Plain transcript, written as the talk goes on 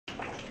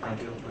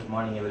Thank you. Good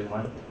morning,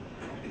 everyone.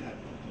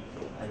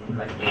 I would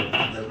like to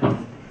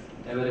welcome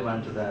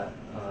everyone to the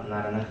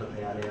Narayana Health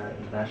City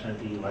International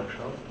TE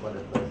workshop for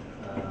the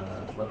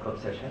first workshop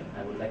session.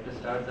 I would like to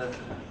start the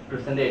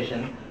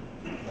presentation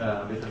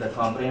with the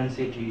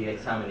comprehensive TE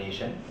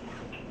examination.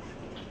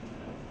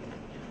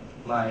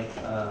 My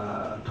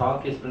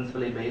talk is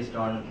principally based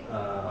on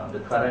the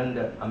current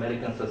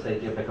American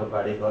Society of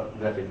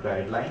Echocardiography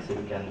guidelines. So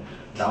you can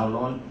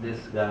download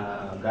these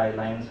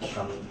guidelines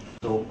from.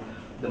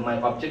 My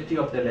objective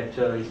of the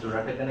lecture is to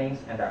recognize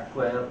and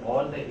acquire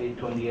all the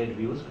 828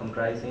 views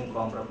comprising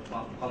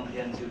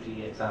comprehensive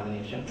TE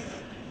examination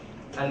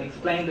and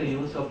explain the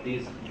use of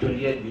these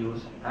 28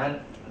 views and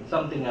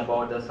something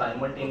about the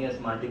simultaneous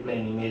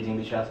multiplane imaging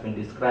which has been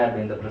described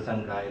in the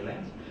present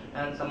guidelines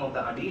and some of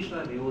the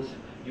additional views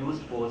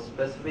used for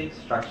specific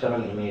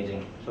structural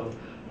imaging. So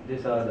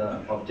these are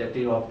the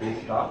objective of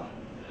this talk.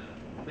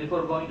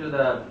 Before going to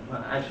the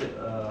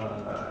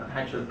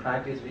actual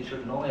practice, we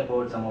should know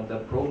about some of the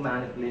probe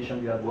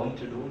manipulation we are going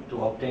to do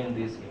to obtain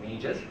these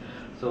images.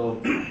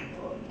 So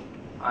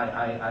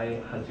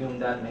I assume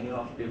that many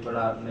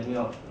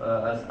of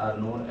us are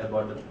known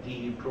about the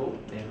TE probe.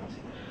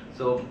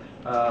 So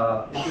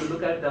if you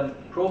look at the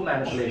probe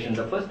manipulation,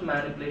 the first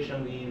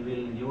manipulation we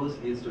will use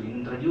is to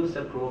introduce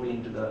a probe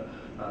into the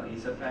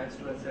esophagus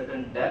to a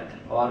certain depth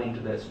or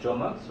into the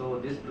stomach. So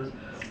this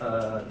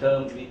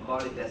term we call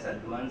it as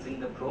advancing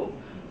the probe,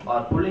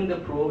 or pulling the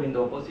probe in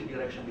the opposite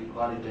direction we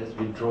call it as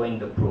withdrawing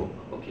the probe.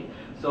 Okay.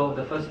 So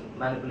the first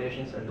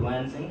manipulation is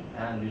advancing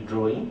and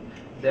withdrawing,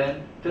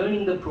 then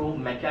turning the probe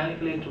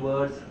mechanically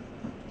towards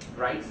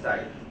right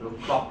side, so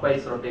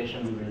clockwise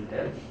rotation we will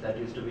tell, that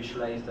is to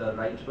visualize the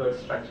rightward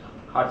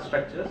heart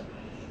structures,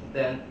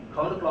 then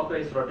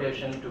counterclockwise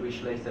rotation to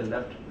visualize the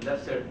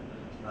left side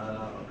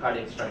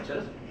cardiac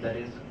structures, that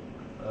is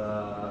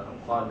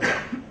called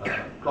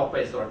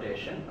clockwise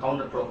rotation,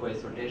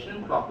 counterclockwise rotation,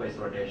 and clockwise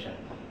rotation.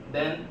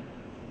 Then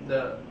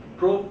the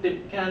probe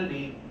tip can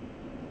be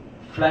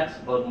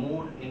flexed or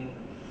moved in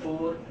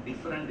 4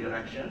 different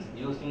directions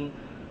using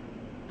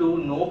 2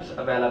 knobs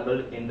available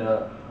in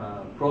the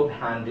probe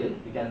handle.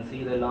 You can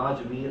see the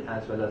large wheel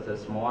as well as the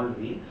small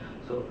wheel.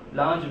 So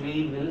large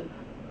wheel will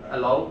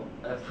allow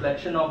a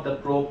flexion of the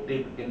probe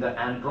tip in the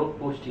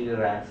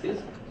anteroposterior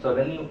axis. So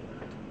when you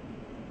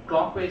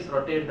clockwise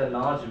rotate the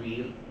large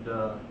wheel,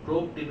 the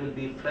probe tip will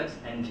be flexed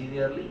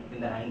anteriorly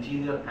in the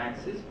anterior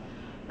axis,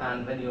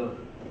 and when you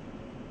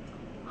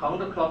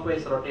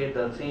counterclockwise rotate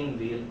the same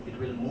wheel, it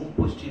will move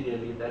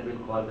posteriorly, that will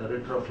call the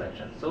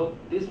retroflexion. So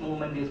this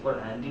movement is called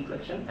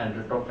anteflexion and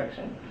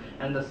retroflexion,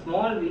 and the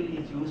small wheel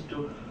is used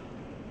to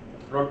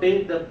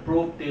rotate the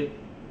probe tip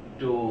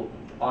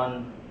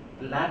on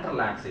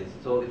lateral axis.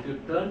 So if you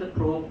turn the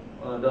probe,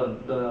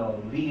 the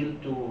wheel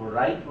to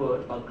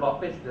rightward or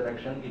clockwise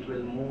direction, it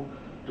will move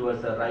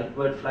towards the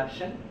rightward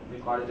flexion. We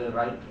call it a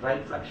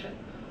right flexion,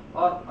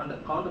 or on the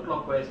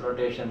counterclockwise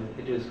rotation,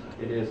 it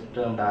is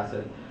termed as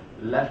a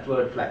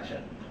leftward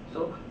flexion.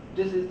 So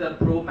this is the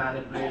probe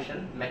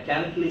manipulation.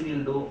 Mechanically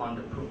we'll do on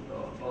the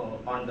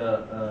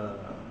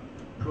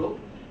probe,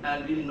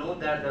 and we know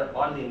that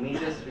all the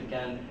images we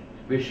can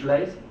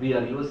visualize, we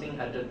are using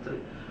at the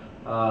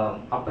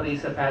upper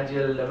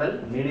esophageal level,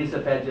 mid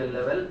esophageal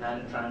level,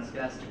 and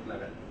transgastric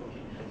level.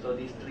 Okay. So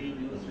these 3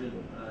 views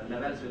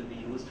levels will be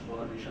used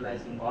for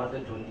visualizing all the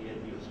 28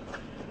 views.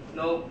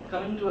 Now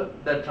coming to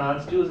the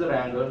transducer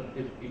angle,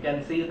 if you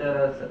can see there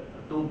are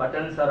 2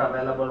 buttons are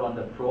available on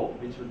the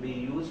probe, which will be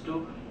used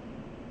to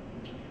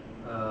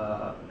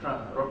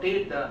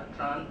rotate the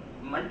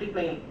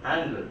multiplane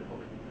angle.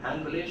 Okay.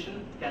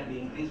 Angulation can be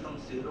increased from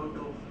 0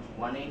 to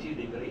 180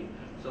 degree.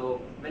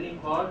 So when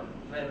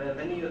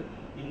you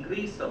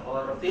increase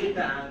or rotate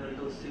the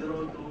angle to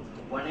 0 to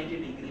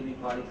 180 degree, we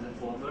call it the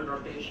forward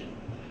rotation.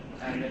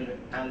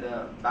 And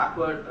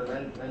backward,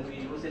 when we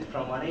use it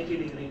from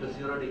 180 degree to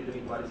 0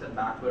 degree, we call it a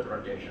backward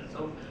rotation.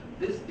 So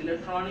this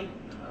electronic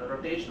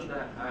rotation of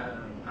the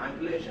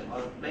angulation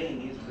or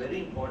plane is very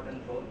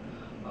important for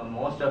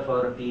most of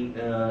our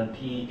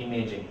TE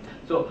imaging.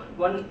 So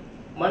one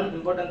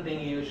important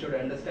thing you should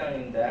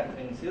understand in that,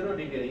 in 0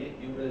 degree,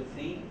 you will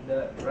see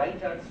the right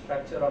heart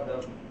structure of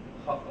the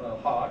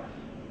heart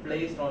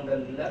placed on the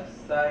left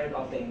side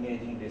of the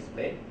imaging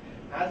display.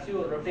 As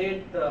you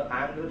rotate the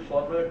angle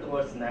forward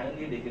towards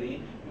 90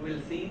 degree, you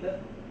will see the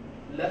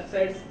left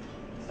side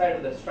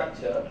of the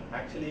structure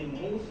actually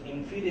moves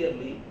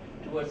inferiorly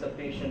towards the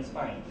patient's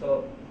spine.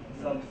 So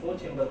from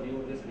 4-chamber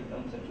view, this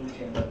becomes a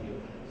 2-chamber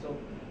view.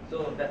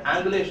 So the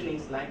angulation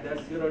is like that,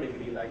 0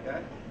 degree like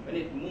that. When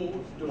it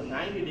moves to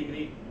 90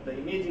 degree, the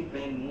imaging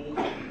plane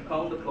moves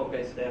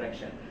counterclockwise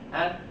direction.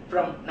 And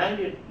from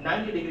 90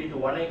 degree to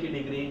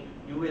 180 degree,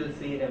 you will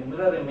see a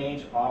mirror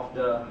image of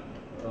the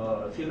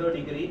 0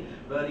 degree,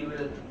 where you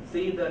will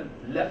see the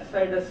left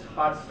side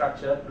heart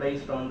structure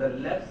placed on the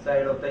left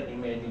side of the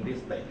imaging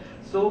display.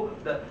 So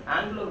the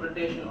angle of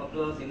rotation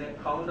occurs in a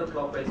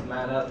counterclockwise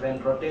manner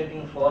when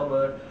rotating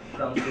forward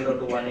from 0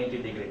 to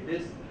 180 degree.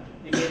 This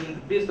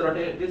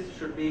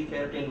should be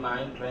kept in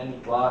mind when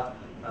you are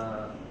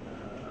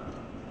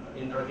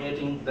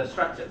interrogating the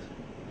structures.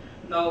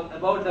 Now,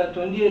 about the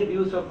 28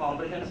 views of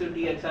comprehensive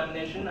T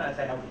examination, as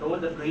I have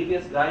told, the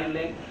previous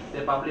guideline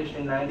they published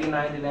in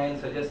 1999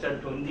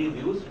 suggested 20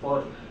 views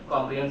for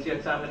comprehensive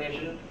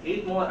examination.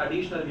 8 more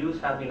additional views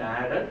have been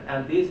added,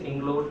 and these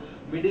include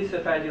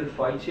mid-esophageal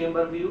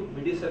 5-chamber view,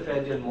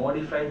 mid-esophageal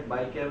modified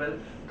bicaval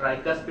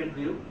tricuspid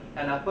view,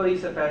 and upper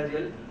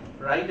esophageal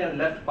right and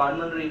left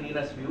pulmonary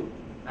venous view,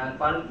 and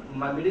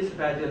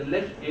mid-esophageal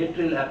left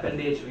atrial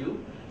appendage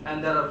view,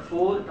 and there are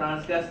 4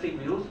 transgastric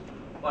views.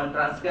 One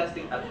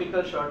transgastric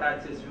apical short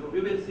axis view.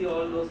 We will see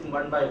all those in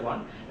one by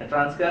one. A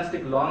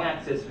transgastric long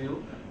axis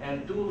view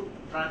and 2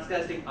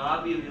 transgastric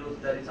RV views,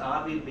 that is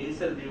RV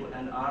basal view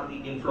and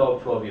RV inflow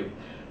outflow view.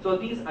 So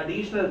these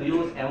additional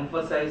views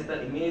emphasize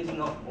the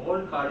imaging of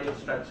all cardiac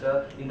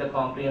structure in the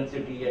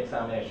comprehensive TE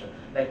examination,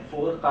 like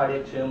 4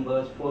 cardiac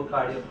chambers, 4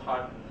 cardiac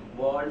heart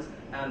walls,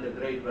 and the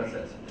great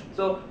vessels.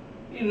 So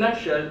in a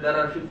nutshell, there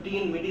are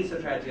 15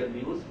 mid-esophageal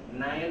views,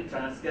 9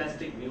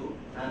 transgastric views,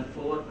 and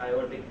 4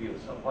 aortic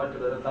views. So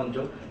altogether come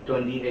to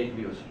 28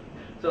 views.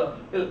 So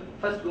we'll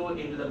first go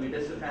into the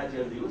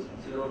mid-esophageal views,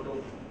 0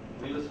 to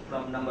views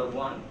from number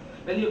 1.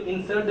 When you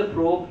insert the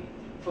probe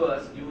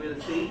first, you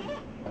will see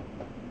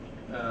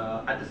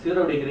at the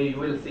 0 degree, you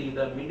will see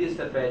the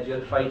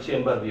mid-esophageal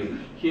 5-chamber view.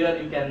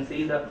 Here you can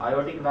see the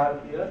aortic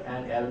valve here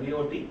and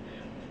LVOT,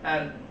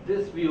 and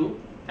this view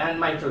and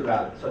mitral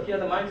valve. So here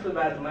the mitral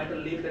valve, the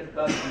mitral leaflet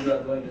curve you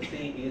are going to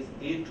see is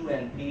A2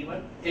 and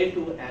P1,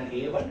 A2 and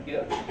A1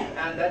 here,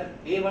 and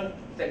that A1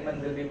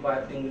 segment will be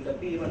coacting with the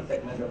P1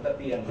 segment of the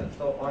PN1.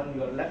 So on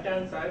your left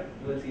hand side,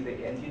 you will see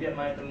the anterior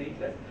mitral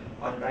leaflet.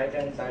 On right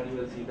hand side, you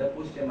will see the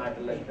posterior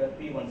mitral leaflet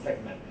P1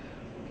 segment.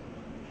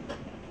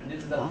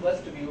 This is the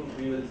first view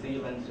we will see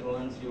once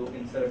you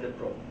insert the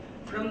probe.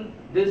 From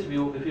this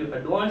view, if you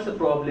advance the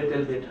probe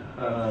little bit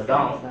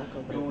down,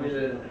 you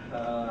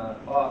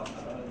will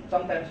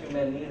sometimes you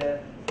may need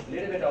a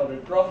little bit of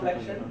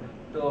retroflexion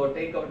to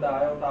take out the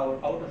aorta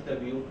out of the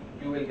view.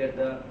 You will get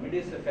the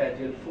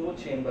mid-esophageal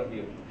 4-chamber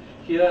view.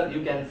 Here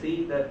you can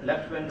see the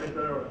left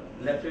ventricle,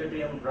 left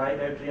atrium, right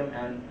atrium,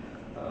 and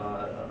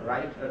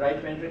right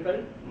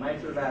ventricle,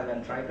 mitral valve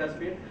and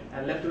tricuspid,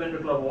 and left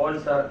ventricular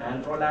walls are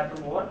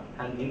anterolateral wall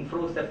and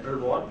infroseptal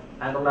wall.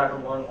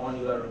 Anterolateral wall on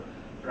your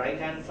right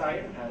hand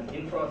side and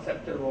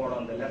infroseptal wall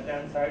on the left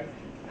hand side,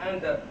 and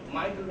the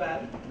mitral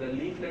valve, the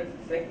leaflet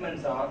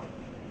segments are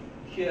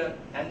here.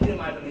 Anterior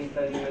mitral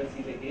leaflet, you will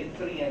see the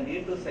A3 and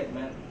A2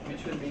 segment,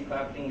 which will be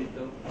coacting with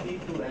the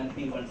P2 and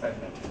P1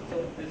 segment.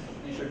 So this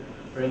you should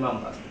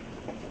remember.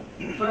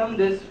 From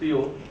this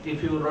view,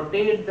 if you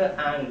rotate the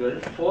angle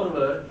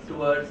forward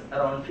towards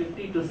around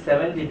 50 to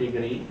 70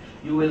 degree,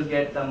 you will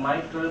get the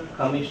mitral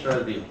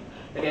commissural view.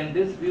 Again,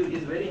 this view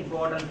is very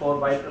important for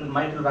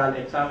mitral valve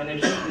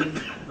examination,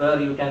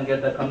 where you can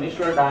get the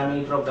commissural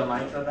diameter of the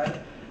mitral valve,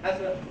 as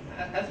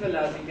well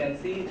as you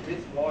can see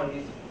this wall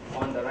is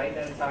on the right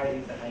hand side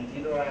is the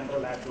anterior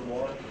anterolateral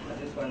wall, and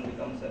this one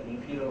becomes an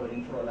inferior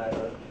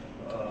infralateral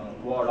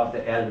wall of the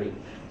LV.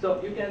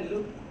 So you can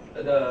look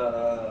at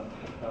the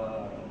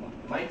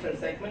mitral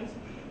segments.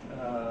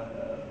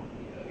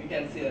 You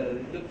can see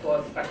look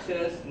for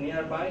structures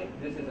nearby.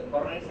 This is a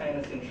coronary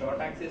sinus in short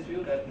axis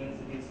view. That means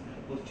it's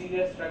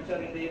posterior structure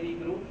in the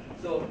AV groove.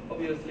 So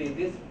obviously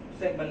this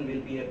segment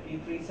will be a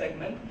P3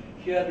 segment.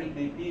 Here will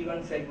be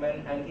P1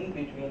 segment, and in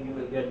between you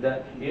will get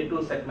the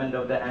A2 segment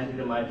of the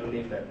anterior mitral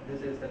leaflet.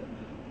 This is the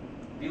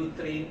view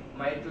 3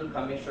 mitral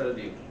commissural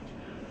view.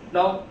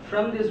 Now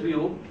from this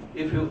view,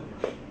 if you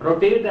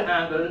rotate the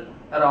angle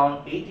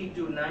around 80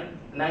 to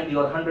 90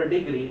 or 100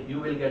 degree, you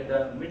will get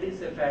the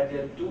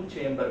mid-esophageal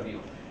 2-chamber view,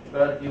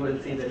 where you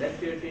will see the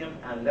left atrium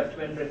and left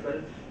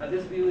ventricle. And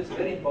this view is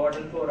very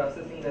important for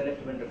assessing the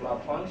left ventricular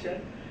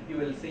function. You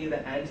will see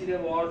the anterior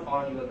wall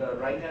on the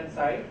right hand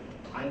side,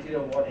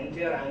 anterior wall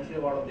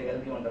of the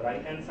LV on the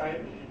right hand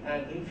side,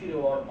 and inferior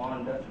wall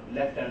on the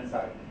left hand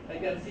side. You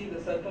can see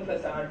the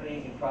circumflex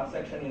artery in cross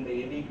section in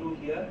the AV groove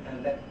here,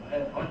 and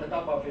on the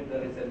top of it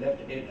there is a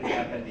left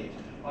atrial appendage.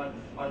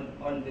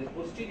 On this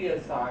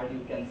posterior side,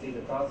 you can see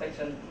the cross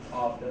section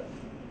of the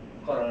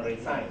coronary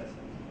sinus.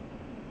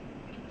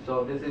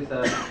 So this is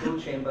a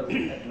 2-chamber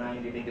view at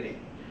 90 degree.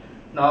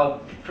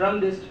 Now from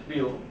this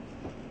view,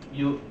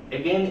 you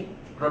again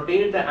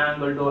rotate the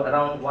angle to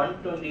around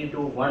 120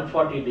 to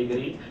 140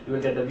 degree. You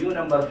will get the view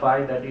number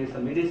 5, that is the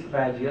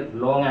mid-esophageal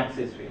long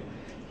axis view.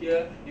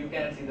 Here you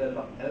can see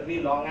the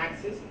LV long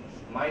axis,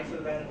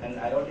 mitral valve and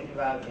aortic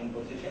valve in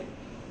position.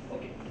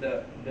 Okay,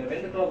 the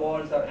ventricular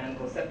walls are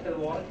anteroseptal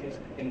wall here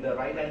in the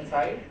right hand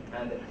side,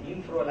 and the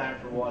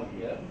infrolateral wall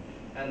here.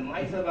 And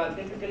mitral valve,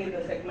 typically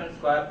the segments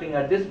coacting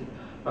at this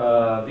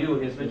view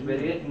is which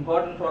very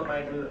important for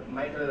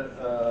mitral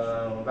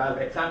valve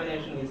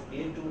examination is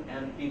A2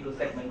 and P2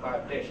 segment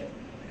coaptation.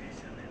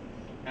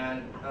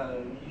 And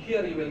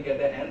here you will get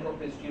the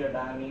anteroposterior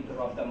diameter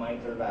of the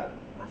mitral valve.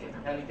 Okay.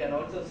 And you can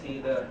also see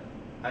the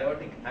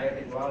aortic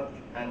valve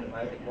and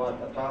aortic valve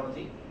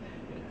pathology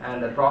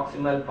and the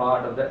proximal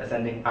part of the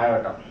ascending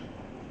aorta.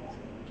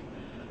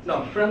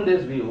 Now from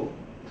this view,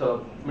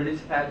 so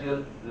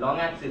mid-esophageal long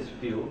axis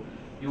view,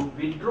 you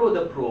withdraw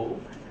the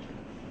probe,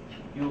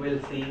 you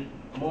will see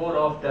more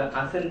of the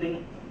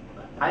ascending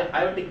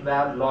aortic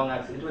valve long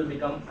axis. It will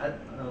become a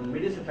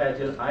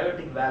midesophageal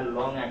aortic valve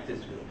long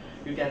axis view.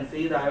 You can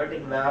see the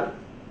aortic valve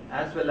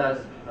as well as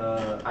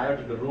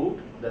aortic root,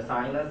 the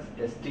sinus,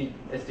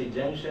 ST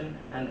junction,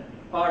 and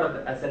part of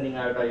the ascending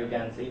aorta. You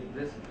can see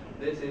this.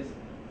 This is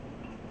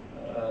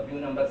view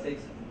number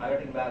 6,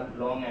 aortic valve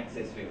long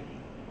axis view.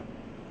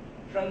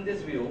 From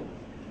this view,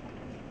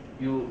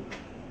 you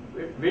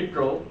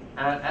withdraw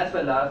and as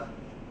well as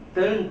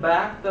turn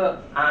back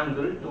the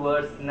angle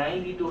towards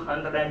 90 to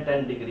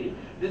 110 degree.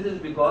 This is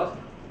because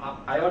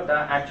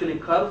aorta actually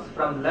curves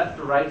from left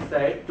to right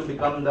side to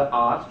become the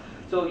arch.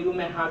 So you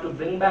may have to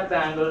bring back the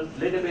angle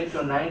little bit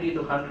to 90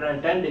 to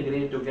 110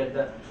 degree to get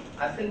the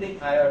ascending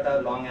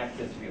aorta long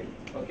axis view.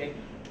 Okay.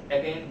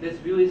 Again, this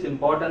view is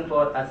important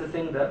for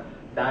assessing the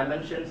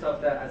dimensions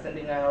of the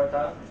ascending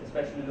aorta,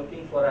 especially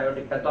looking for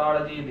aortic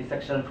pathology,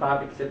 dissection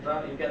flap,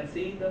 etc. You can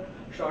see the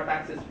short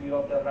axis view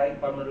of the right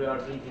pulmonary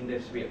artery in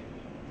this view.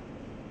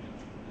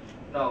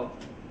 Now,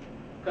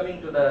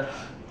 coming to the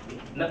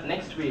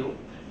next view,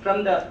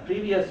 from the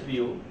previous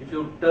view, if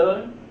you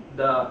turn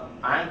the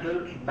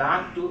angle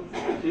back to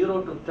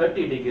 0 to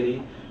 30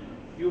 degree,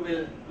 you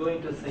will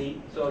going to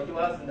see, so it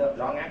was the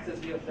long axis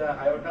view of the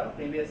aorta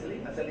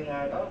previously, ascending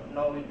aorta.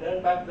 Now we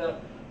turn back the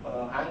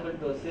angle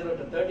to 0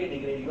 to 30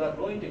 degree, you are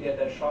going to get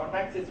a short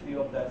axis view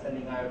of the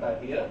ascending aorta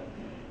here.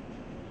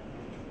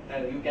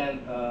 And you can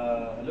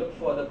look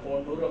for the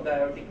contour of the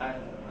aortic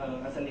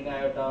ascending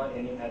aorta,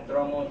 any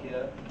atheromo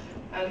here.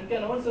 And you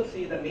can also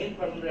see the main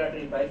pulmonary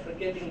artery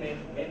bifurcating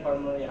main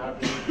pulmonary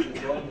artery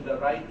is going to the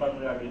right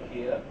pulmonary artery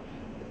here.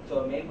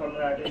 So main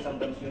pulmonary artery,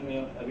 sometimes you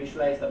may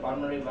visualize the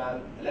pulmonary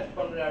valve. Left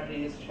pulmonary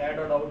artery is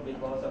shadowed out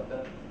because of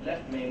the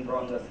left main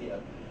bronchus here.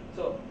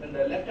 So in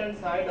the left hand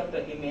side of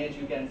the image,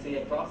 you can see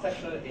a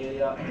cross-sectional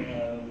area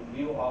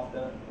view of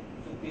the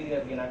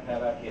superior vena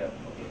cava here.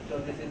 Okay, so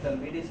this is the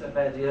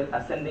midesophageal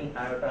ascending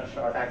aorta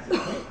short axis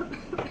view.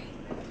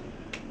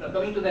 Now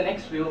coming to the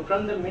next view,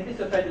 from the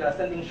midesophageal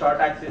ascending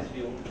short axis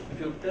view, if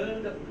you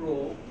turn the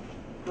probe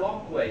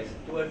clockwise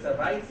towards the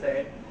right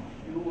side,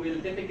 you will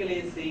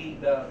typically see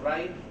the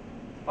right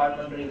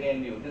pulmonary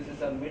vein view. This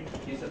is a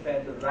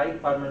midesophageal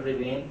right pulmonary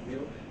vein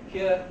view.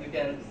 Here you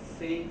can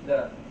see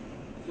the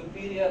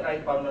superior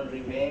right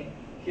pulmonary vein.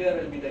 Here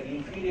will be the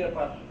inferior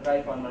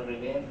right pulmonary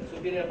vein. The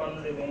superior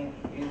pulmonary vein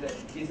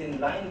is in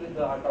line with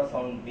the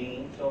ultrasound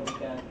beam, so we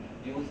can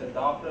use a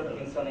Doppler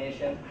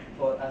insonation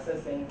for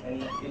assessing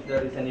if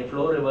there is any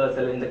flow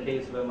reversal in the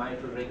case of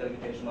mitral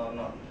regurgitation or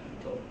not.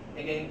 So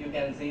again, you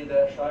can see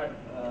the short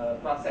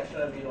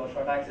cross-sectional view or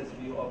short axis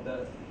view of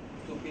the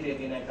superior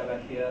vena cava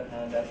here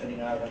and the ascending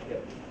aorta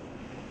here.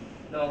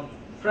 Now,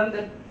 from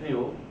that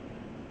view,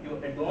 you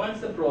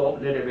advance the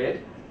probe a little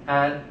bit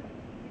and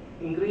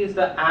increase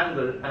the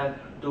angle and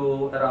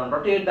to around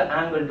rotate the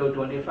angle to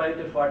 25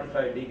 to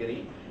 45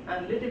 degree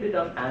and little bit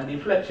of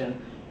anteflexion.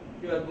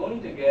 You are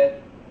going to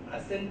get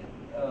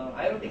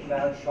aortic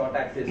valve short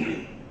axis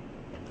view.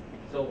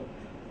 So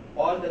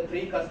all the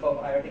three cusps of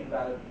aortic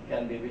valve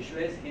can be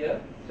visualized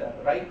here. The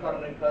right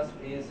coronary cusp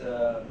is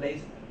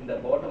placed in the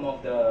bottom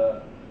of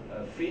the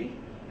field.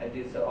 It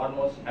is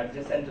almost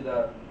adjacent to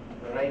the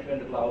right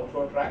ventricular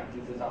outflow tract.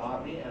 This is a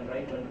RV and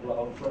right ventricular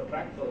outflow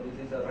tract. So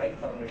this is a right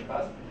coronary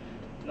cusp.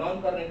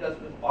 Non-coronary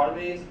cusp is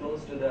always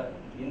close to the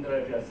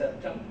intra-atrial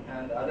septum,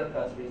 and the other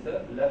cusp is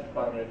the left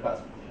coronary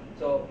cusp.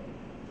 So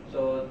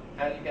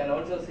and you can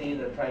also see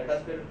the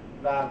tricuspid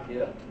valve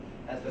here,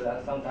 as well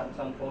as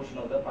some portion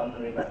of the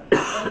pulmonary valve.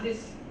 From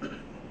this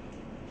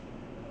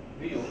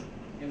view,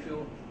 if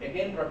you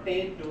again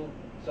rotate to,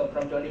 so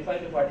from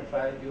 25 to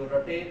 45, you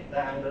rotate the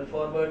angle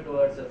forward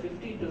towards a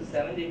 50 to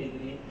 70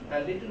 degree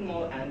and little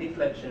more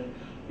anteflexion,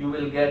 you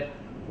will get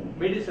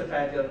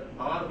midesophageal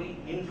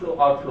RV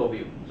inflow-outflow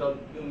view. So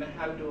you may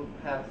have to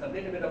have some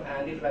little bit of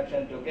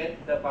anteflexion to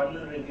get the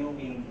pulmonary view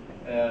in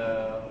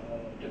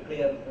to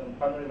clear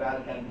pulmonary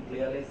valve can be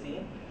clearly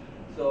seen.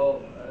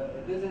 So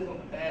this is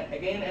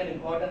again an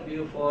important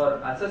view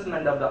for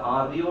assessment of the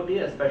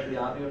RVOT, especially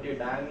RVOT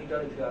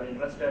diameter. If you are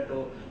interested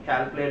to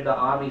calculate the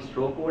RV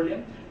stroke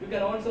volume, you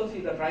can also see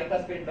the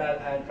tricuspid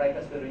valve and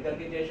tricuspid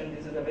regurgitation.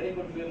 This is a very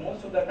good view.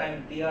 Most of the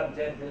time, TR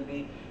jet will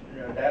be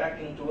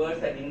directing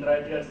towards the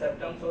intra-atrial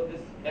septum. So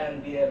this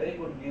can be a very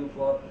good view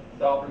for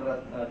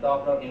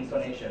Doppler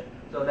insonation.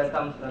 So that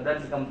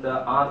becomes the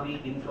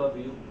RV inflow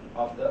view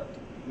of the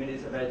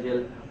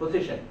midesophageal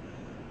position.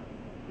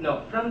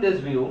 Now, from this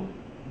view,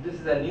 this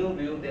is a new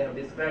view they have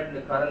described in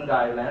the current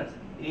guidelines.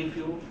 If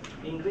you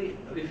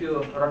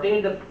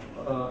rotate the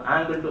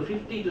angle to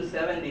 50 to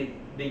 70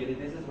 degree,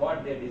 this is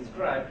what they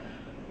describe,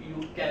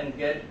 you can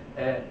get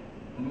a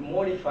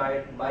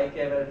modified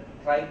bicaval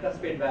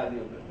tricuspid valve.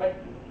 But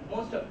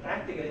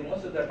practically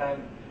most of the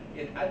time,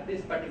 at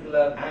this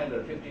particular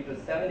angle, 50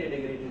 to 70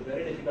 degree, it is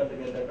very difficult to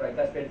get the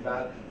tricuspid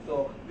valve.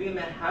 So we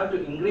may have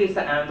to increase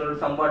the angle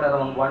somewhat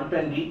around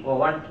 120 or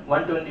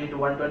 120 to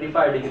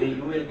 125 degree.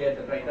 You will get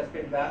the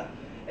tricuspid valve.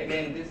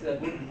 Again, this is a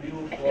good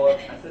view for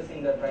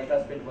assessing the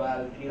tricuspid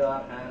valve,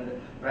 TR, and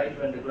right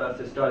ventricular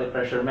systolic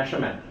pressure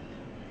measurement.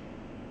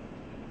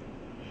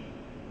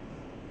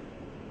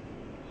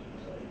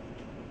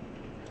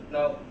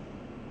 Now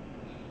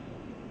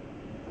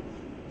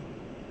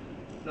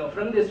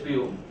from this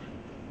view,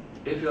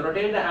 if you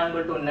rotate the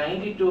angle to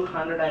 90 to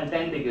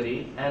 110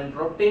 degree and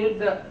rotate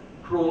the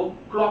probe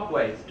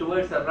clockwise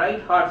towards the right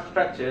heart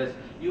structures,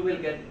 you will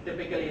get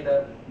typically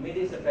the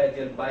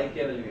mid-esophageal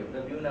bicaval view,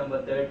 the view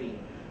number 13.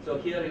 So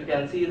here you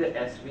can see the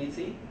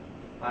SVC,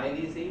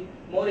 IVC.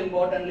 More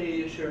importantly,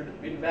 you should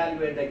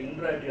evaluate the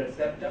intra-arterial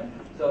septum.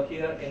 So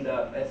here in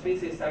the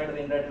SVC side of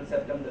the intra-arterial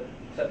septum, the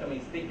septum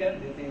is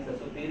thickened. This is the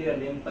superior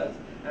limb pulse,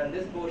 and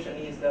this portion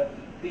is the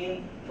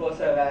thin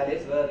fossa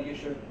valis, where you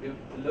should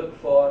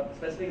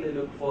specifically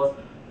look for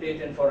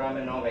patent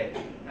foramen ovale.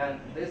 And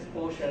this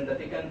portion, the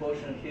thickened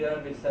portion here,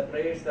 which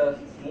separates the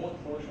smooth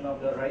portion of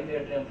the right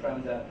atrium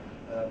from the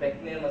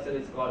pectineal muscle,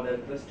 is called the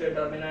crista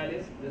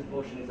terminalis. This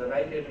portion is the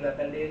right atrial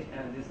appendage,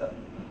 and this is the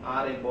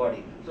RA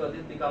body. So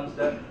this becomes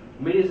the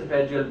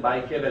mid-esophageal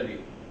bicaval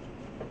view.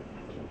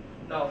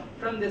 Now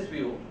from this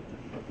view,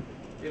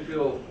 if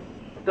you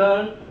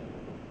turn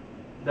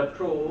the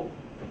probe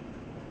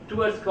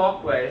towards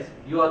clockwise,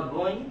 you are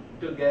going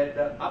to get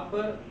the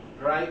upper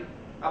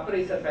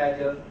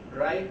esophageal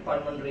right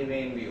pulmonary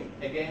vein view.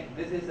 Again,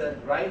 this is a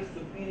right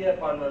superior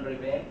pulmonary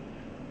vein.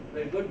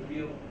 Very good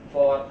view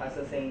for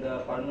assessing the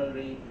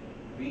pulmonary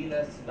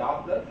venous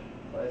Doppler,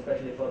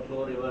 especially for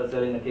flow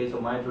reversal in the case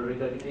of mitral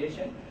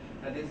regurgitation.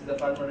 And this is the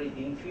pulmonary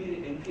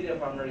inferior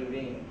pulmonary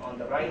vein on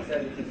the right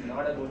side, which is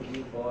not a good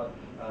view for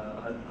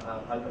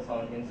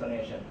ultrasound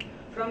insonation.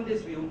 From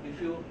this view,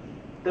 if you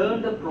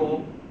turn the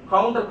probe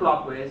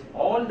counterclockwise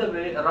all the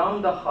way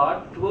around the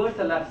heart towards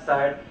the left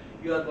side,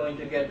 you are going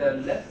to get the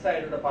left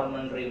side of the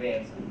pulmonary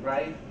veins,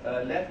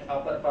 left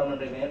upper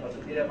pulmonary vein or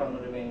superior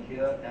pulmonary vein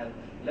here, and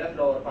left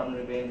lower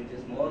pulmonary vein, which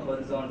is more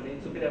horizontally.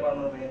 Superior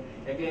pulmonary vein,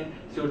 again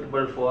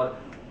suitable for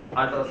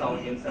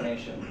ultrasound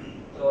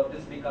insonation. So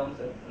this becomes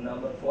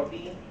number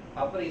 14,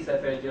 upper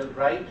esophageal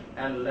right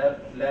and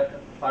left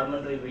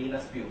pulmonary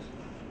venous views.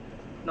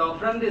 Now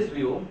from this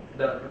view,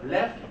 the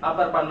left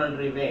upper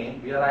pulmonary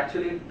vein, we are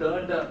actually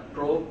turned the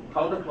probe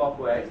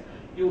counterclockwise.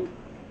 You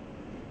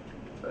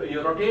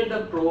rotate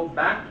the probe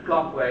back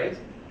clockwise,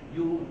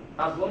 you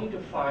are going to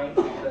find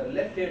the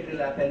left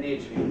atrial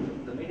appendage view,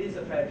 the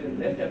mid-esophageal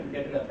left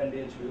atrial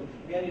appendage view.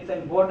 Again, it's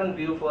an important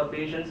view for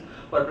patients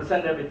who are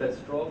presented with a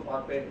stroke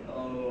or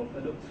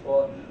looks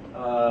for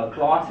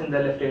clots in the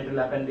left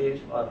atrial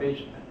appendage or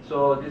patient.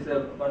 So this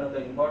is one of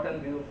the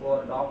important view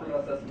for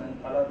Doppler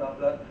assessment, color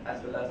Doppler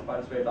as well as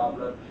pulse wave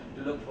Doppler,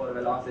 to look for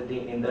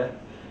velocity in the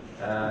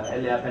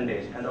LA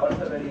appendage, and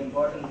also very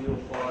important view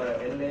for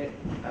LA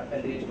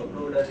appendage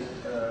occluded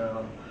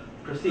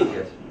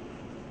procedures.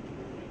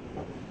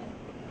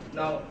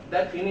 Now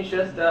that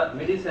finishes the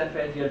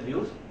mid-esophageal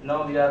views.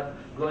 Now we are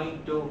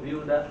going to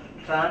view the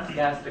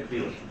transgastric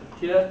views.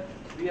 Here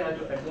we have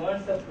to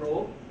advance the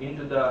probe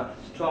into the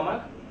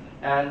stomach,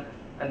 and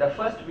the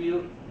first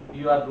view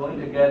you are going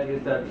to get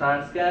is the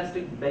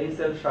transgastric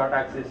basal short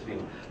axis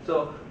view.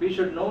 So we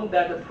should know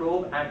that the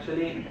probe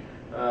actually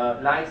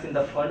lies in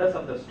the fundus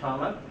of the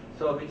stomach,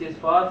 so which is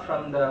far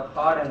from the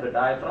heart and the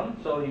diaphragm.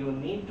 So you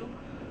need to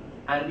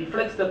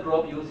deflex the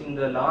probe using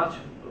the large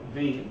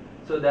wheel,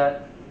 so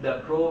that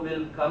the probe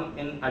will come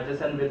in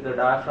adjacent with the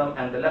diaphragm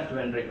and the left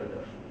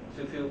ventricular.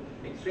 So if you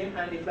extreme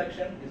hand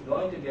deflection is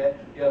going to get,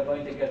 you are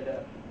going to get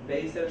the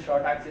basal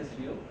short axis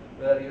view,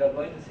 where you are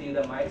going to see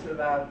the mitral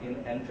valve in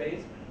end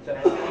phase. So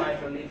anterior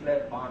mitral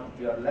leaflet on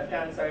your left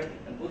hand side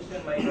and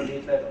posterior mitral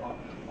leaflet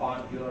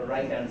on your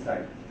right hand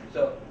side.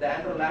 So the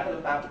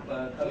anterolateral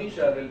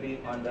commissure will be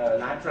on the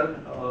lateral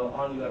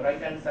on your right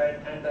hand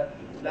side, and the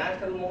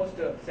lateralmost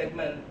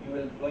segment you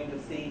will going to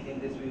see in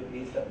this view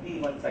is the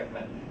P1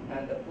 segment,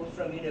 and the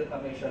posteromedial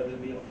commissure will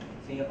be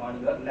seen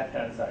on your left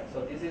hand side.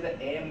 So this is the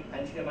AM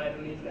anterior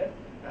mitral leaflet,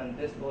 and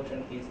this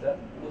portion is the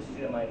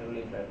posterior mitral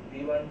leaflet,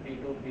 P1,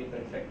 P2,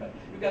 P3 segment.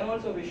 You can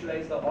also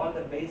visualize all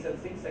the basal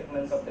 6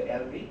 segments of the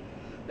LV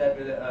that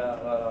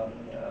will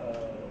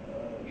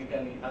you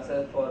can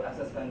assess for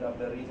assessment of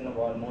the region of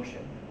wall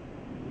motion.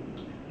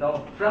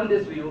 Now from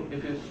this view,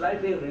 if you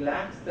slightly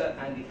relax the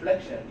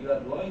deflection, you are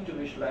going to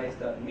visualize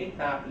the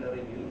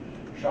mid-papillary view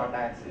short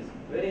axis.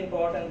 Very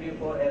important view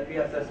for LV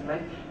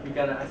assessment. You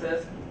can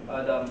assess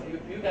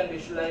you can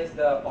visualize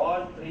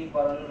all 3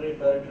 coronary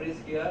territories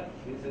here.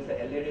 This is the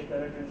LAD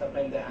territory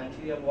supplying the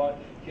anterior wall.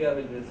 Here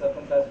will be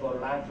circumflex for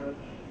lateral,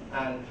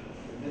 and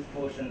this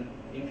portion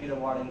inferior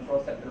wall and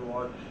prosectal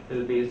wall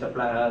will be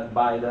supplied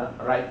by the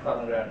right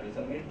coronary artery.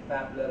 So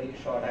mid-papillary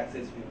short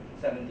axis view,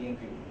 17th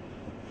view.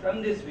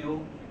 From this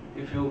view,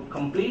 if you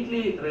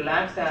completely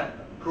relax the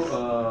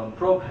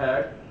probe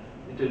head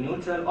into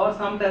neutral, or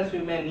sometimes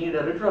you may need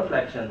a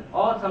retroflexion,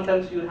 or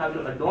sometimes you have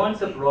to advance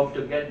the probe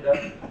to get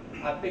the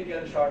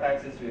apical short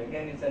axis view.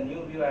 Again, it's a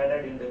new view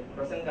added in the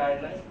present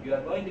guidelines. You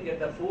are going to get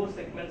the 4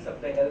 segments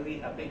of the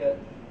LV apical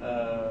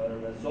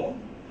zone.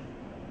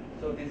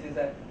 So this is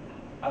a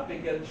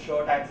apical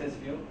short axis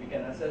view, we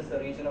can assess the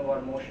region of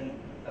our motion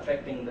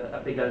affecting the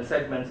apical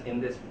segments in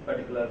this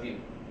particular view.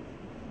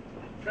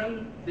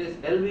 From this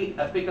LV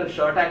apical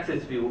short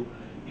axis view,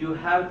 you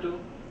have to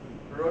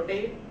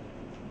rotate,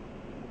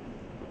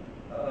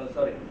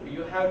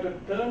 you have to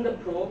turn the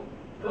probe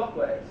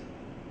clockwise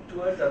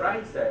towards the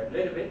right side a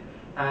little bit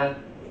and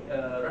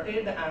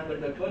rotate the angle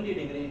to 20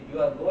 degrees. You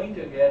are going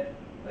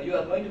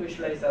to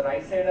visualize the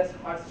right side as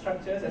heart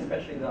structures,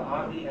 especially the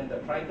RV and the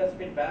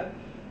tricuspid valve.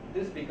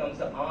 This becomes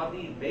the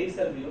RV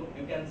basal view.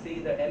 You can see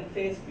the end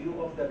face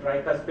view of the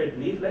tricuspid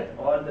leaflet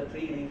or the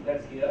 3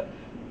 leaflets here.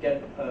 You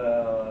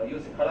can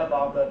use a color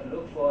Doppler to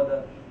look for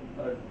the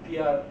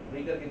PR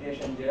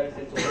regurgitation jets,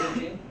 its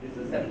origin. This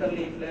is the central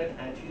leaflet,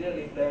 anterior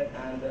leaflet,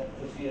 and the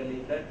posterior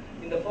leaflet.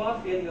 In the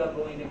far field, you are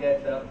going to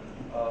get the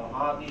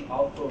RV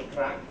outflow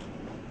tract.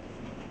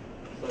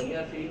 So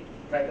near field,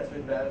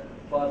 tricuspid valve,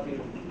 far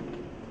field,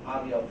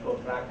 RV outflow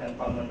tract, and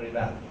pulmonary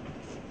valve.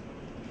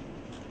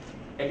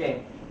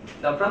 Again,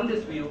 now from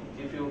this view,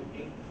 if you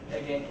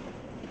again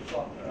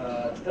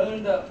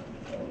turn the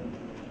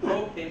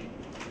probe tip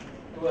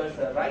towards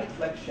the right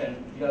flexion,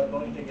 you are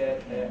going to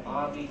get a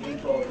RV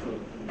inflow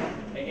through.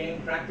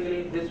 Again,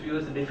 practically this view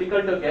is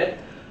difficult to get,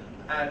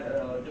 and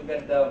to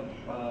get the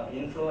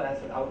inflow as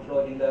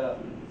outflow in the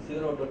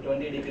 0 to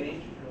 20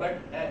 degrees. But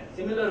a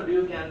similar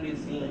view can be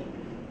seen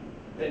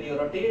when you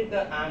rotate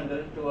the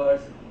angle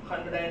towards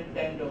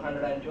 110 to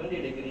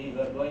 120 degrees.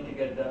 You are going to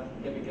get the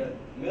typical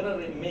mirror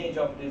image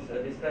of this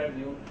described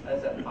view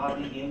as an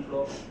RV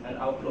inflow and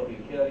outflow view.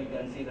 Here you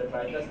can see the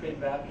tricuspid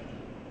valve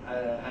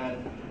and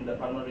the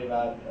pulmonary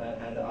valve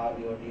and the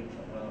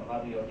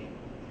RVOT.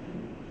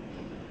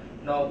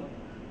 Now,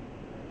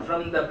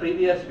 from the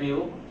previous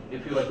view,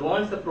 if you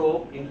advance the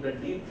probe into the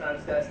deep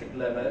transgastric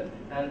level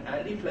and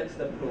anti-flex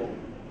the probe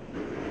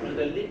to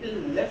the little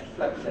left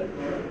flexion,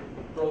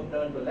 probe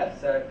turn to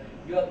left side,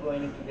 you are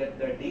going to get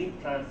the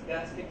deep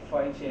transgastric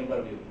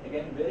 5-chamber view.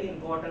 Again, very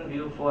important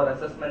view for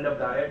assessment of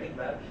the aortic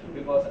valve,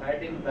 because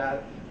aortic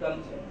valve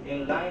comes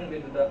in line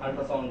with the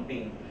ultrasound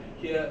beam.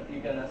 Here you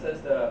can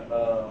assess the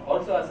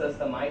also assess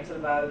the mitral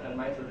valve and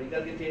mitral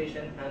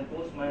regurgitation and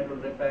post-mitral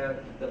repair,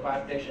 the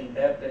coarctation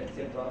depth,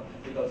 etc.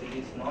 because it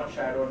is not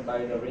shadowed by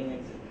the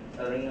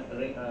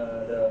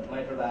the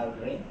mitral valve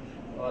ring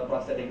or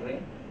prosthetic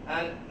ring.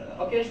 And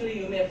occasionally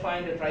you may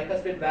find a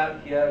tricuspid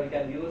valve here. We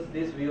can use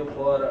this view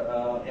for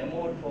a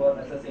mode for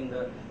assessing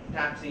the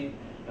TAPSE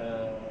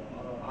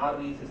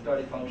RV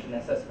systolic function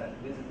assessment.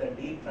 This is the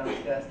deep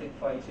transgastric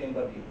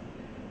 5-chamber view.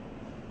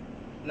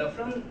 Now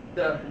from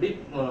the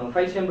deep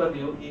 5-chamber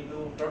view, if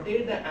you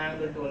rotate the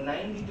angle to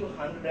 90 to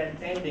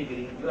 110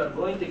 degrees, you are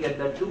going to get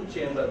the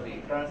 2-chamber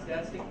view,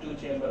 transgastric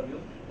 2-chamber view,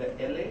 the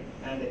LA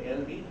and the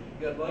LV.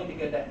 You are going to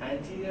get the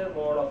anterior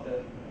wall of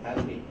the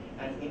LV,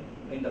 and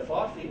in the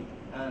far field,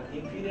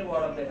 inferior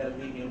wall of the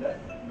LV in the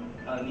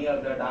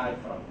near the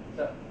diaphragm.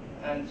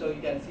 So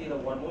you can see the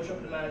motion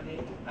primarily,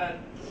 and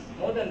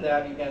more than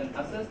that, you can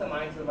assess the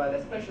mitral valve,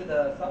 especially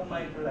the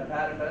submitral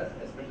apparatus,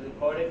 especially the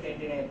caudate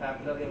tentina and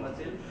papillary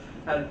muscle,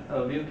 and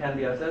view can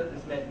be assessed.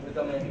 This may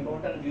become an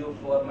important view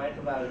for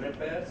mitral valve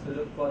repairs to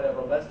look for a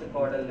robust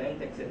caudal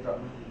length, etc.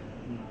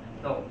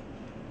 Now,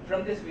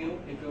 from this view,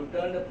 if you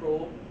turn the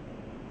probe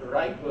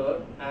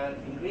rightward and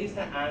increase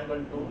the angle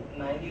to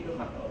 90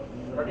 to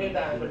rotate the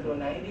angle to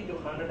 90 to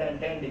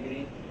 110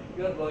 degrees,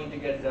 you are going to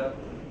get the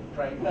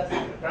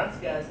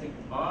transgastric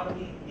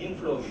RV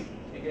inflow view.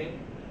 Again,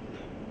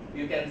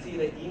 you can see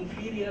the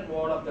inferior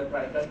wall of the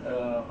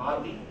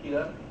RV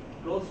here,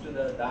 close to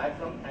the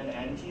diaphragm, and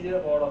anterior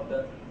wall of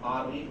the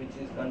RV, which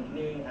is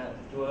continuing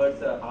towards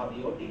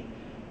RVOT.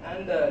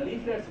 And the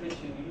leaflets which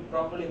you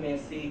probably may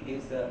see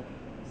is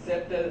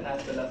septal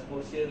as well as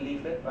posterior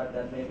leaflet, but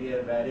that may be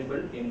a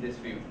variable in this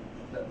view,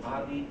 the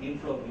RV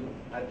inflow view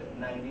at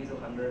 90 to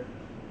 100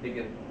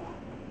 degrees.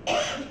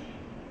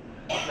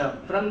 Now,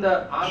 from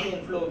the RV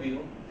inflow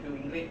view,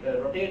 if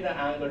you rotate the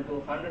angle to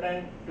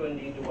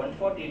 120 to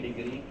 140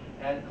 degree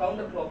and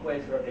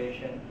counterclockwise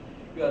rotation,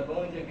 you are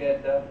going to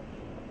get the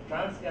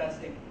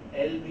transgastric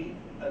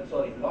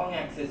long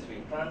axis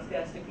view,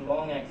 transgastric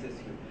long axis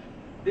view.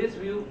 This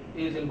view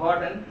is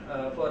important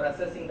for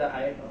assessing the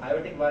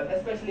aortic valve,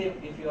 especially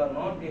if you are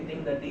not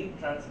getting the deep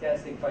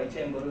transgastric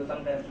 5-chamber.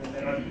 Sometimes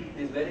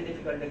it is very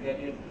difficult to get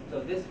it.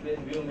 So this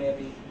view may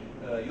be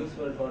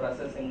useful for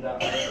assessing the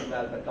aortic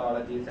valve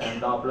pathologies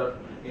and Doppler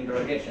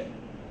interrogation.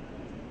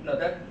 Now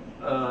that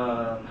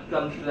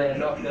comes to the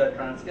end of the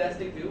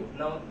transgastric view.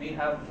 Now we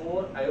have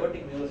 4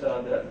 aortic views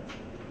are there.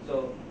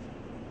 So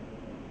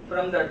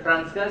from the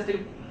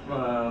transgastric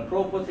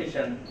probe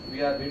position,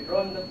 we are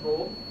withdrawing the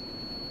probe.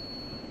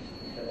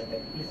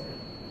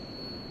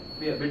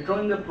 We are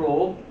withdrawing the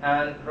probe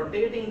and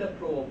rotating the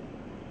probe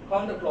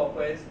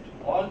counterclockwise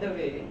all the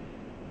way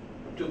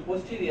to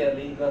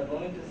posteriorly. You are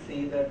going to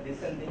see the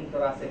descending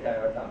thoracic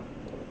aorta,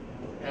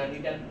 and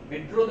you can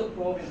withdraw the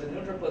probe in the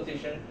neutral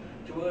position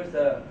towards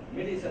the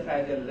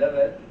mid-esophageal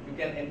level. You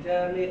can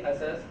entirely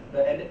assess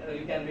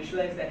you can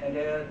visualize the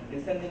entire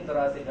descending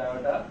thoracic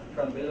aorta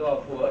from below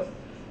upwards.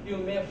 you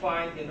may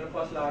find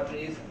intercostal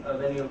arteries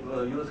when you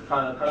use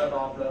color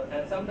Doppler,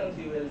 and sometimes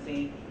you will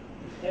see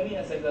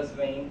hemiacegus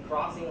vein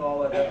crossing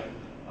over the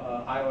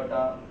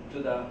aorta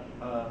to the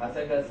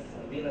acegus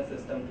venous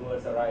system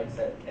towards the right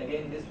side.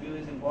 Again, this view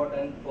is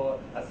important for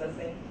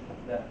assessing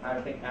the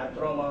aortic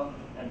atheroma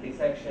and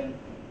dissection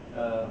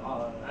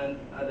and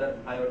other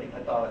aortic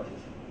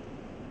pathologies.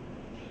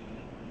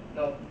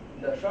 Now,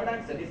 the short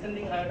axis,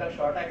 descending aorta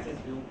short axis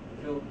view,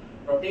 if you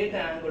rotate the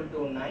angle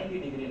to 90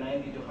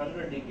 to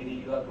 100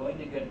 degree, you are going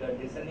to get the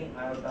descending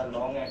aorta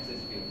long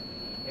axis view.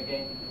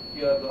 Again,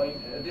 you are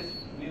going, this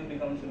view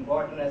becomes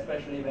important,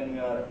 especially when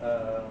you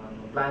are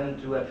planning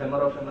to a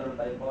femoral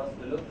bypass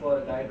to look for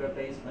a guide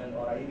replacement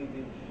or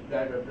IVP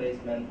guide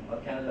replacement or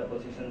cannula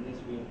position. This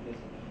view is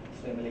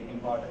extremely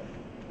important.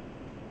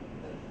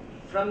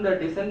 From the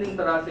descending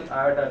thoracic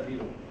aorta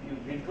view, you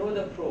withdraw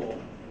the probe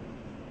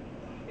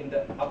in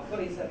the upper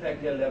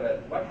esophageal level.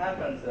 What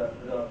happens? The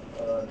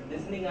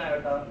descending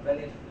aorta, when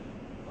it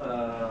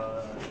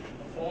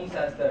forms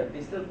as the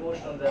distal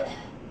portion of the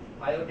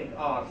aortic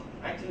arch,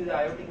 actually the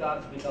aortic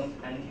arch becomes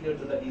anterior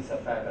to the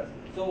esophagus.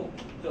 So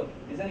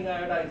descending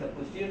aorta is a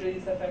posterior to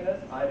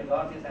esophagus, aortic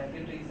arch is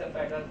anterior to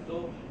esophagus.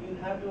 So you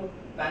have to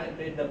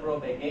penetrate the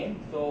probe again.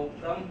 So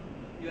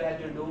you have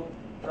to do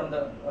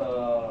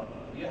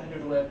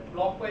a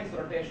clockwise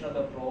rotation of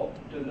the probe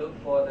to look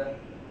for the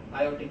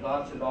aortic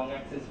arch long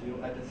axis view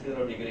at a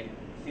 0 degree.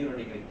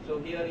 So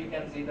here you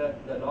can see the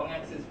long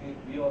axis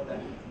view of the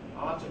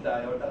arch of the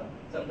aorta.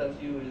 Sometimes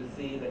you will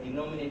see the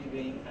innominate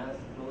vein as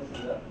close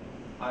to the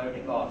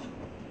aortic arch.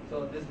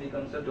 So this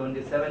becomes the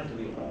 27th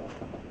view.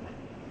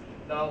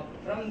 Now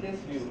from this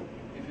view,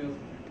 if you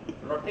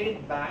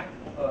rotate back,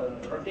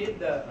 rotate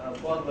the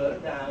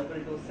forward the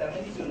angle to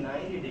 70 to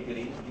 90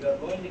 degrees, you are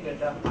going to get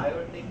the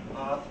aortic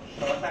arch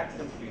short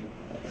axis view.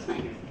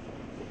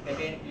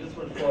 Again,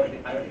 useful for the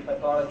aortic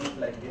pathologies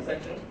like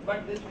dissection,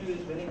 but this view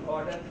is very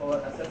important for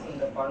assessing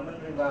the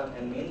pulmonary valve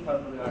and main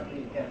pulmonary artery.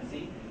 You can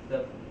see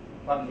the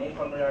main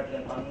pulmonary artery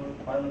and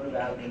pulmonary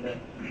valve in the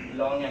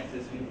long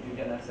axis view. You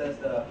can assess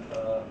the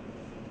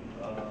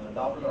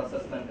Doppler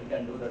assessment. You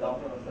can do the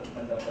Doppler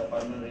assessment of the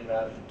pulmonary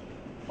valve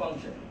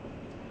function.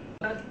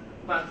 That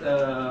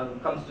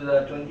comes to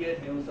the 28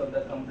 views of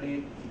the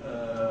complete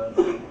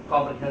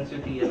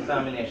comprehensive T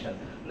examination.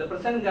 The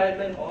present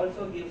guideline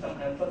also gives some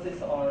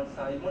emphasis on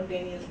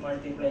simultaneous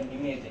multiplane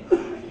imaging,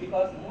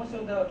 because most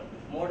of the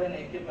modern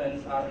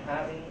equipments are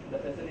having the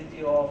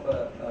facility of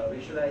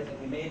visualizing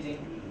imaging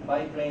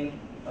biplane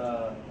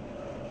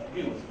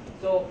views.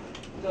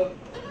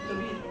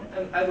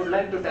 I would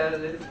like to tell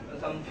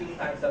some few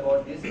facts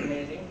about this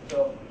imaging.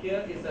 So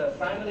here is a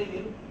primary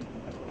view.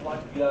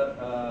 What we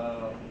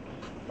are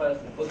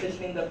first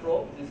positioning the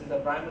probe. This is a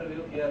primary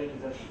view. Here it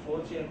is a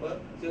 4-chamber,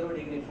 0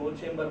 degree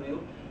 4-chamber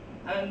view.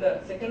 And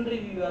the secondary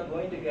view you are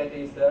going to get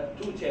is the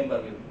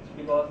 2-chamber view,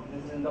 because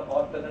this is in the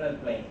orthogonal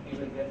plane. You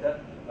will get the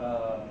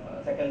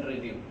secondary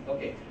view.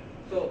 Okay.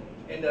 So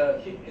in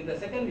the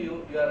second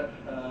view, you are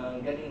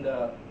getting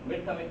the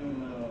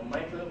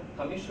mitral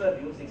commissural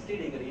view 60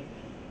 degree,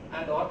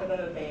 and the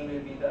orthogonal plane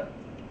will be the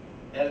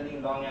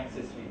LV long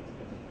axis view.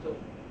 So,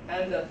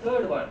 and the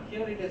third one,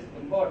 here it is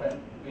important,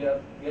 we are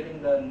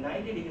getting the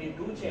 90 degree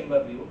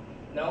 2-chamber view.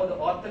 Now the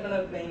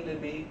orthogonal plane will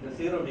be the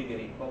 0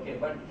 degree, okay,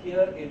 but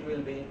here it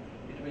will be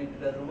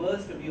the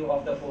reversed view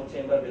of the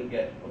 4-chamber will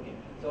get, okay.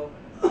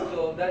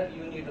 So that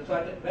you need to,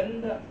 so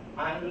when the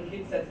angle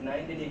hits at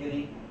 90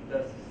 degree,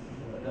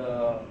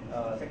 the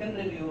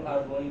secondary view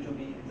are going to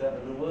be the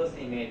reversed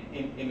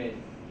image.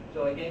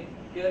 So again,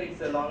 here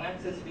it's a long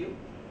axis view,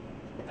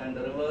 and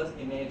the reverse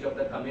image of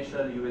the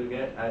commissural you will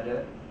get at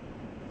a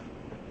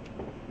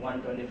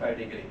 125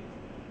 degree.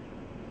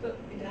 So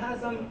it has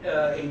some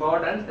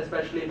importance,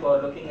 especially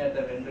for looking at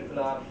the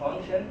ventricular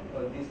function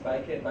or this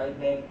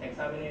biplane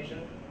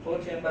examination.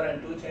 4-chamber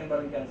and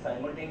 2-chamber you can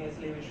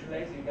simultaneously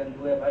visualize. You can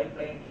do a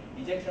biplane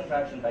ejection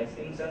fraction by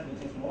Simpson,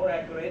 which is more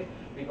accurate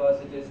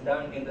because it is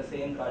done in the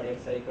same cardiac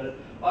cycle.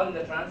 Or in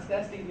the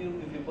transgastric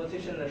view, if you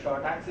position the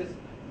short axis,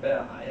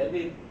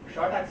 LV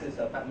short axis,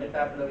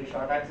 mid-papillary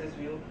short axis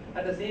view,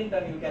 at the same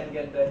time you can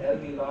get the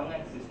LV long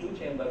axis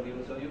 2-chamber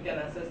view, so you can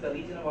assess the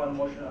region of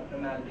motion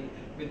abnormality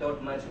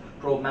without much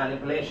probe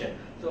manipulation.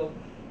 So,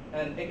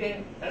 and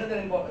again, another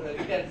important,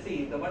 you can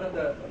see the one of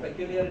the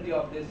peculiarity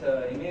of this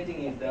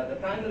imaging is that the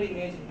primary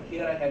image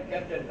here I have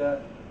kept at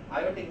the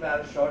aortic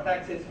valve short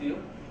axis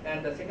view,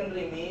 and the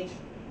secondary image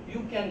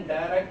you can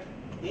direct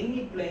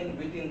any plane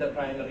within the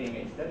primary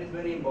image. That is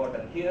very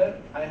important. Here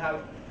I have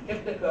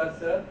kept the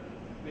cursor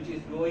which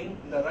is going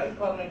in the right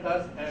coronary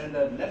cusp and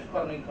the left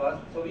coronary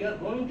cusp. So we are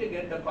going to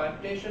get the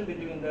coaptation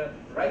between the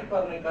right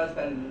coronary cusp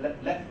and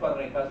left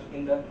coronary cusp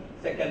in the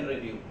secondary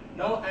view.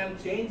 Now I am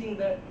changing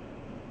the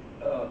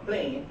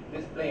plane,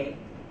 this plane,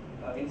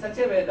 in such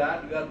a way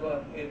that you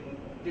are it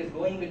is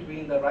going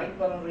between the right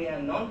coronary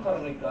and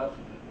non-coronary cusp.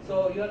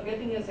 So you are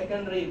getting a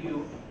secondary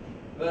view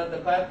where the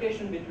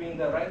coaptation between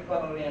the right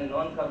coronary and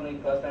non-coronary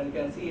cusp, and you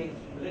can see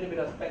a little bit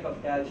of speck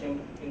of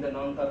calcium in the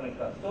non-coronary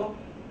cusp.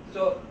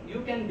 So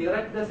you can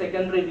direct the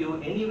secondary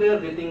view anywhere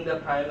within the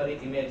primary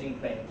imaging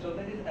plane. So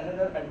that is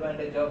another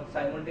advantage of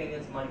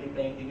simultaneous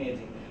multi-plane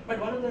imaging. But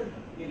one of the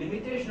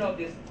limitation of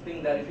this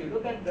thing that if you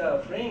look at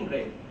the frame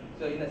rate,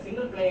 so in a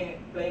single plane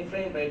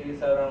frame rate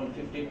is around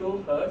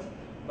 52 Hertz,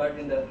 but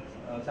in the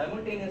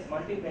simultaneous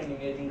multi-plane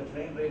imaging, the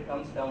frame rate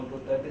comes down to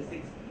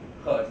 36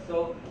 Hertz.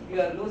 So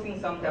you are losing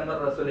some temporal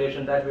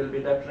resolution. That will be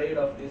the trade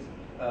of this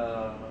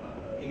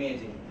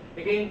imaging.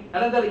 Again,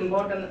 another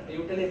important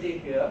utility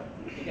here,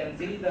 you can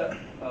see the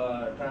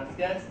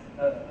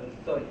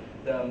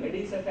the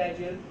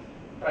mid-esophageal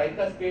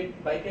tricuspid,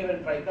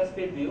 bicaval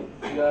tricuspid view.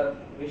 You are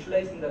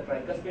visualizing the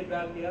tricuspid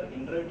valve here,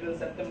 intravitreal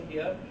septum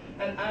here,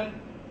 and I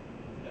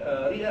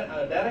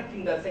am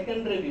directing the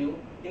secondary view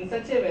in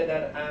such a way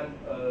that I am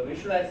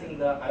visualizing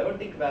the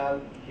aortic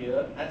valve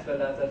here as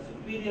well as the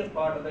superior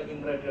part of the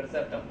intravitreal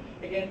septum.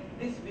 Again,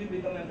 this view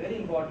becomes very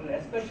important,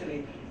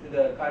 especially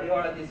the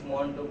cardiologists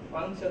want to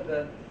puncture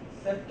the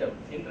septum,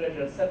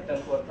 intravitreal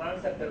septum for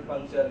transseptal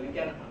puncture. We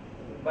can,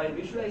 by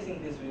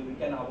visualizing this view, we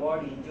can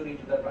avoid injury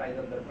to the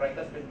either the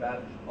tricuspid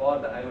valve or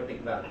the aortic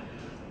valve.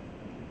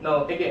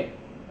 Now again,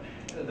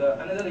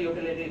 another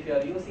utility, if you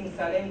are using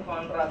saline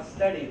contrast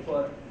study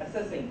for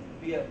assessing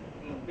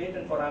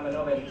patent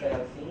foraminoma, which I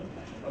have seen,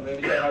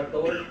 which I have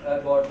told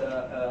about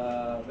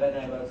when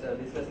I was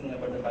discussing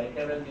about the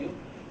bicaval view.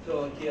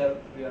 So here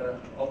we are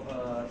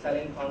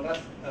saline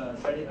contrast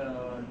study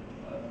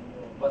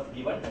was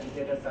given,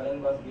 agitated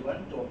saline was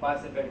given to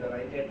opacify the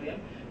right atrium,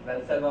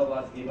 Valsalva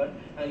was given,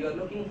 and you are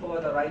looking for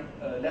the right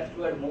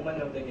leftward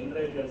movement of the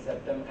intravitreal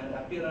septum and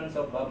appearance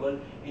of bubble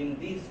in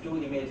these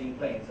two imaging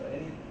planes. So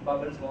any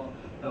bubbles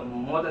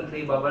more than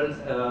 3 bubbles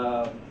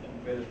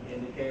will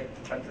indicate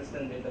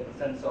consistent with the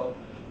presence of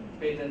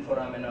patent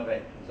foraminoma.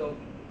 So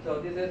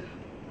this is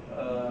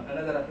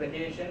another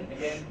application.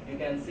 Again, you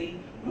can see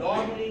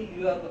normally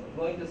you are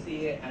going to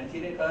see an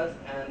anterior cusp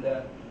and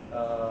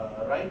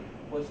right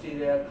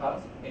posterior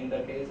cusp in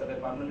the case of a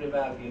pulmonary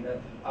valve in the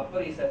upper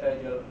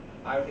esophageal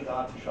aortic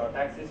arch short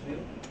axis view.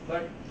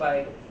 But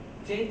by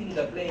changing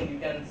the plane, you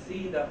can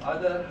see the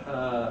other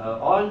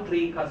all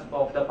 3 cusps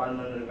of the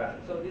pulmonary valve.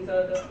 So these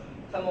are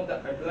some of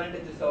the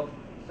advantages of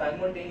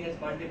simultaneous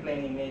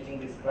multiplane imaging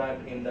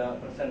described in the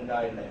present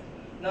guidelines.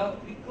 Now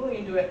we go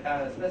into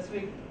a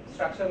specific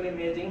structural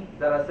imaging.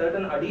 There are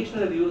certain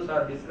additional views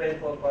are described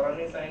for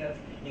coronary sinus,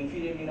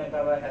 inferior vena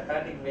cava,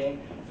 hepatic vein,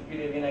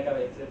 superior vena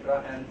cava,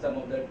 etc., and some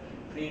of the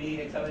 3D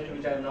examination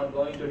which I am not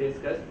going to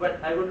discuss.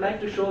 But I would like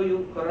to show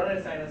you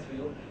coronary sinus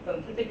view.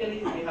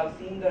 Critically, we have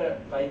seen the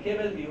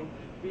bicaval view.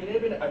 If we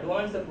little bit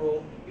advance the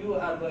probe, you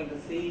are going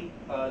to see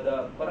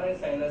the coronary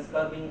sinus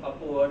curving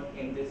upward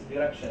in this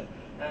direction.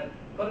 And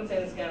coronary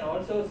sinus can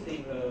also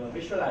see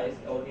visualize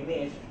or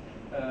image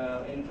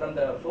from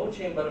the flow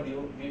chamber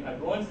view. We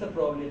advance the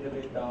probe a little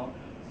bit down,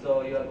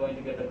 so you are going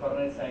to get the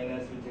coronary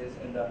sinus which is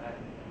in the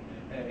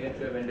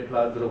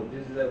atrioventricular group.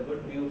 This is a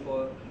good view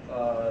for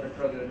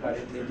retrograde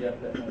cardioplegia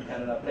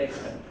cannula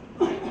placement.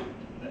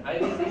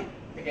 IVC,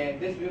 again,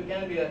 this view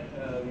can be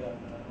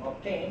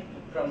obtained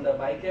from the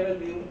bicaval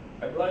view,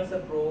 advance the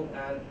probe,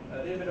 and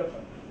a little bit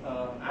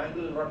of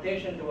angle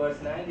rotation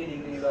towards 90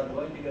 degrees. You are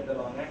going to get the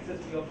long axis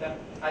view of the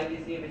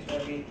IVC, which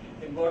may be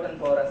important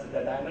for us.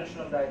 The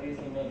dimension of the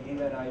IVC may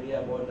give an idea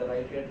about the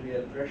right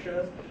atrial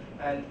pressures,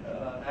 and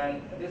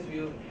this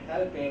view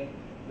help in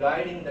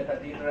guiding the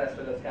catheter as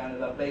well as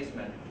cannula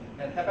placement.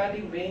 And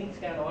hepatic veins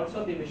can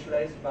also be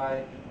visualized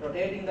by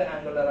rotating the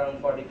angle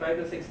around 45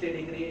 to 60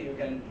 degrees. You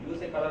can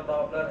use a color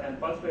Doppler and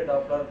pulse wave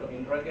Doppler to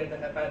interrogate the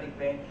hepatic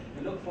vein.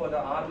 You look for the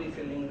RV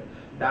filling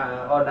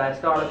or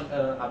diastolic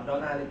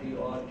abnormality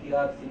or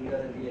TR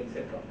severity,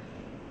 etc.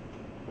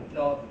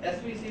 Now,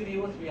 SVC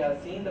views, we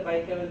have seen the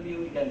bicaval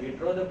view. You can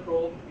withdraw the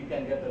probe. You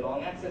can get the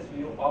long axis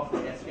view of the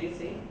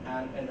SVC,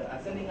 and in the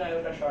ascending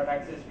aorta short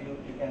axis view,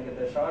 you can get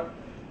the short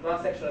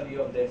cross-sectional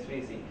view of the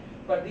SVC.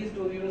 But these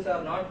two views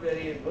are not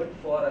very good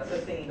for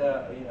assessing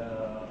the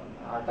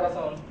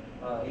ultrasound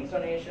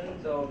insonation.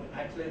 So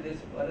actually this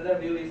another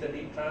view is a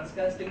deep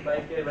transgastric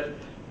bicaval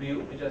view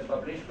which was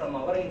published from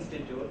our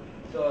institute.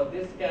 So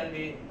this can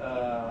be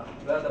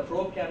where the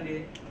probe can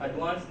be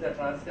advanced the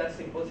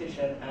transgastric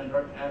position, and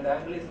the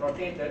angle is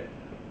rotated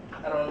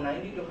around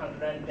 90 to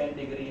 110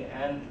 degree,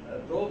 and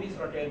probe is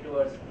rotated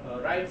towards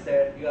right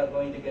side. You are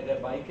going to get a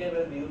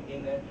bicaval view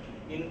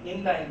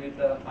in line with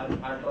the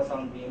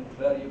ultrasound beam,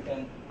 where you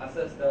can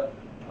assess the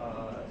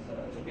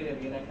superior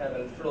vena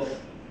caval flow.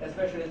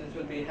 Especially this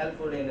will be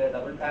helpful in a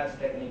double pass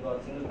technique or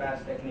single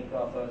pass technique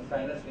of a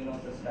sinus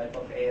venosus type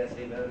of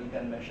ASD, where we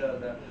can measure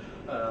the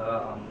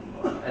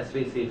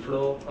SVC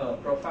flow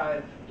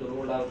profile to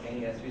rule out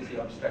any SVC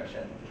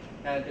obstruction.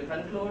 And to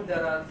conclude,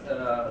 there are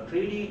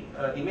 3D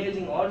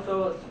imaging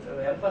also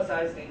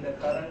emphasized in the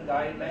current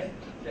guideline,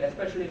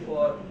 especially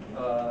for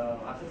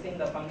assessing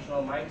the function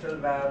of mitral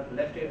valve,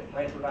 left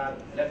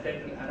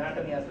atrial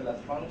anatomy as well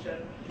as function,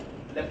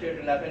 left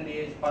atrial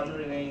appendage,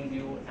 pulmonary vein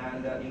view,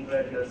 and the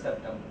intravitreal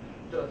septum.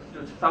 So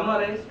to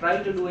summarize,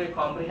 try to do a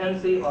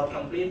comprehensive or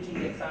complete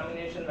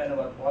examination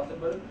whenever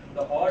possible.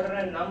 The order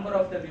and number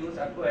of the views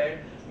acquired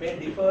may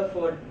differ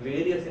for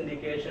various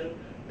indications.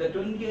 The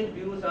 28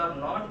 views are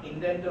not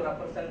intended to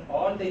represent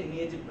all the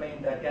image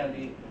plane that can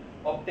be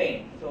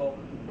obtained. So,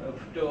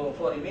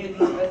 for imaging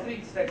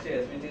specific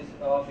structures which is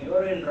of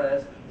your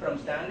interest from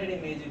standard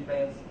imaging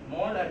planes,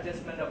 small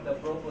adjustment of the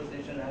probe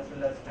position as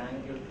well as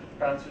angle,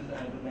 transverse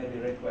angle may be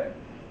required.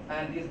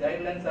 And these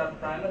guidelines are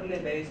primarily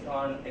based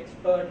on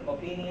expert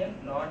opinion,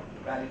 not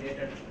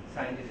validated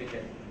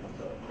scientifically.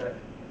 So,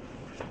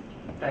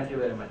 thank you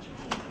very much.